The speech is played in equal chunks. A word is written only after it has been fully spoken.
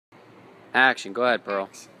Action. Go ahead, Pearl.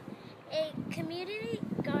 Action. A community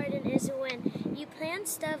garden is when you plant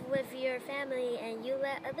stuff with your family and you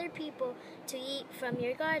let other people to eat from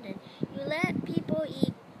your garden. You let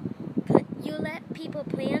people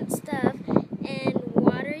plant stuff and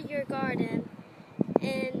water your garden,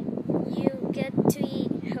 and you get to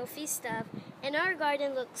eat healthy stuff. And our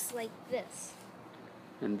garden looks like this.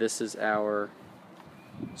 And this is our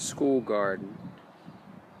school garden,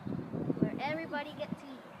 Where everybody gets to eat.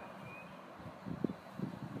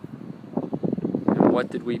 and what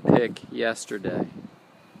did we pick yesterday?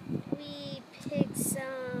 We picked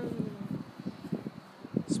some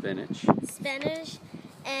Spinach,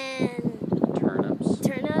 and turnips,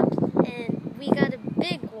 and we got a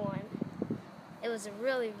big one. It was a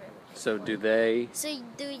really big so one. So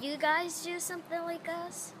do you guys do something like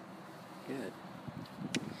us? Good.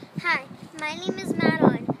 Hi, my name is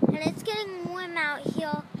Madeline, and it's getting warm out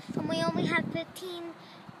here, and we only have 15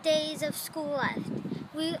 days of school left.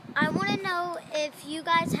 I want to know if you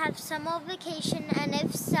guys have summer vacation, and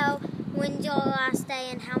if so, when's your last day,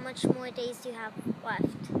 and how much more days do you have left?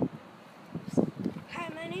 Hi,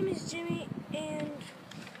 my name is Jimmy, and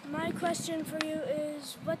my question for you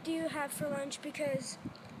is, what do you have for lunch? Because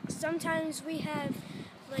sometimes we have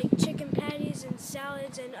like chicken patties and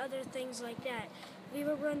salads and other things like that. We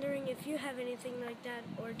were wondering if you have anything like that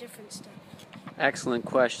or different stuff. Excellent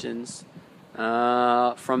questions.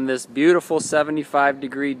 From this beautiful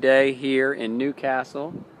 75-degree day here in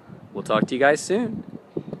Newcastle. We'll talk to you guys soon.